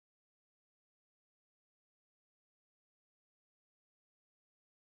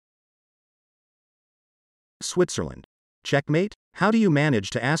Switzerland. Checkmate? How do you manage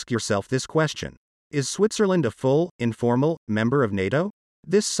to ask yourself this question? Is Switzerland a full, informal, member of NATO?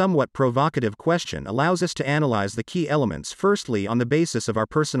 This somewhat provocative question allows us to analyze the key elements firstly on the basis of our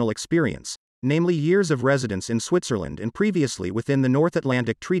personal experience, namely years of residence in Switzerland and previously within the North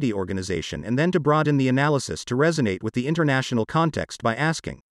Atlantic Treaty Organization, and then to broaden the analysis to resonate with the international context by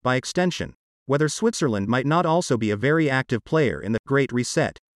asking, by extension, whether Switzerland might not also be a very active player in the Great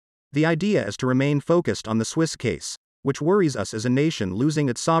Reset. The idea is to remain focused on the Swiss case, which worries us as a nation losing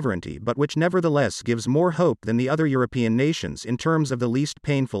its sovereignty but which nevertheless gives more hope than the other European nations in terms of the least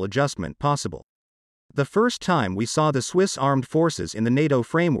painful adjustment possible. The first time we saw the Swiss armed forces in the NATO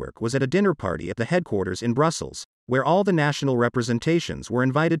framework was at a dinner party at the headquarters in Brussels, where all the national representations were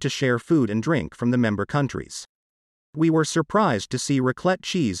invited to share food and drink from the member countries. We were surprised to see raclette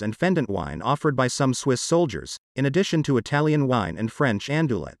cheese and fendant wine offered by some Swiss soldiers, in addition to Italian wine and French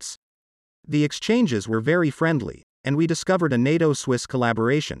andouillettes. The exchanges were very friendly, and we discovered a NATO-Swiss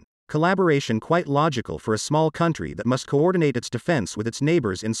collaboration quite logical for a small country that must coordinate its defense with its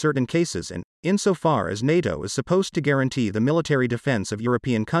neighbors in certain cases, and, insofar as NATO is supposed to guarantee the military defense of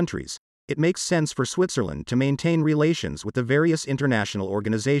European countries, it makes sense for Switzerland to maintain relations with the various international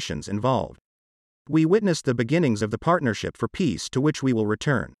organizations involved. We witnessed the beginnings of the Partnership for Peace, to which we will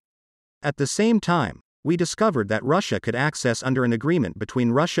return. At the same time, we discovered that Russia could access under an agreement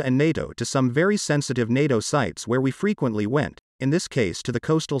between Russia and NATO to some very sensitive NATO sites where we frequently went, in this case to the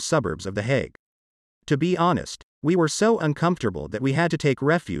coastal suburbs of The Hague. To be honest, we were so uncomfortable that we had to take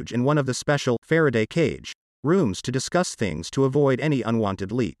refuge in one of the special Faraday cage rooms to discuss things to avoid any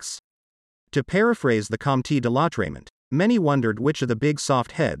unwanted leaks. To paraphrase the Comte de Lautrement, many wondered which of the big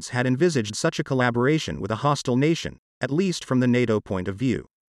soft heads had envisaged such a collaboration with a hostile nation, at least from the NATO point of view.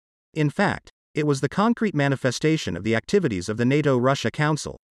 In fact, it was the concrete manifestation of the activities of the NATO-Russia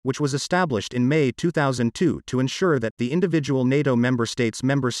Council, which was established in May 2002 to ensure that the individual NATO member states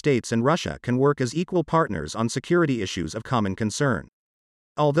and Russia can work as equal partners on security issues of common concern.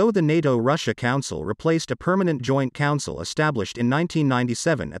 Although the NATO-Russia Council replaced a permanent joint council established in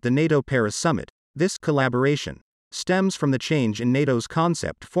 1997 at the NATO Paris Summit, this collaboration stems from the change in NATO's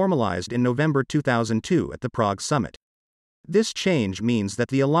concept formalized in November 2002 at the Prague Summit. This change means that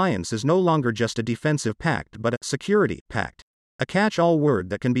the alliance is no longer just a defensive pact but a security pact, a catch-all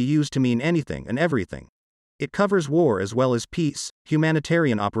word that can be used to mean anything and everything. It covers war as well as peace,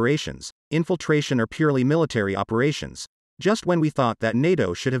 humanitarian operations, infiltration or purely military operations, just when we thought that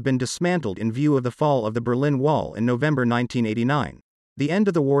NATO should have been dismantled in view of the fall of the Berlin Wall in November 1989, the end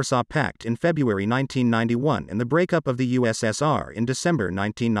of the Warsaw Pact in February 1991 and the breakup of the USSR in December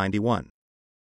 1991.